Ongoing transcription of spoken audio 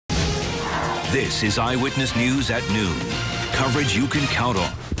This is Eyewitness News at noon. Coverage you can count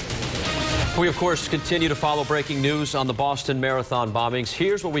on. We, of course, continue to follow breaking news on the Boston Marathon bombings.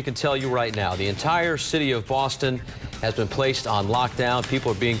 Here's what we can tell you right now. The entire city of Boston has been placed on lockdown.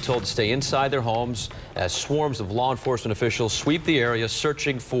 People are being told to stay inside their homes as swarms of law enforcement officials sweep the area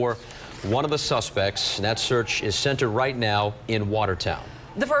searching for one of the suspects. And that search is centered right now in Watertown.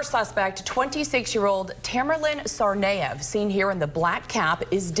 The first suspect, 26-year-old Tamerlan Tsarnaev, seen here in the black cap,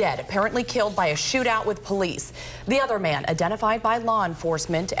 is dead, apparently killed by a shootout with police. The other man, identified by law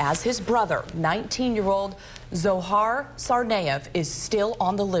enforcement as his brother, 19-year-old Zohar Tsarnaev, is still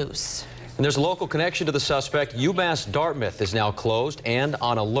on the loose. And there's a local connection to the suspect. UMass Dartmouth is now closed and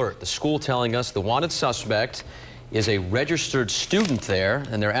on alert. The school telling us the wanted suspect is a registered student there,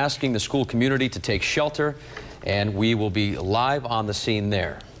 and they're asking the school community to take shelter. And we will be live on the scene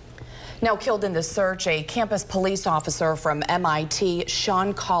there. Now killed in the search, a campus police officer from MIT,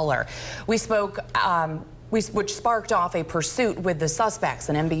 Sean Collar. We spoke, which sparked off a pursuit with the suspects.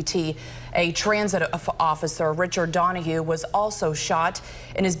 An MBTA transit officer, Richard Donahue, was also shot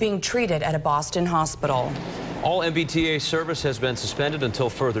and is being treated at a Boston hospital. All MBTA service has been suspended until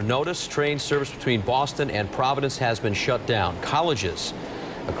further notice. Train service between Boston and Providence has been shut down. Colleges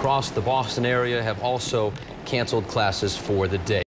across the Boston area have also canceled classes for the day.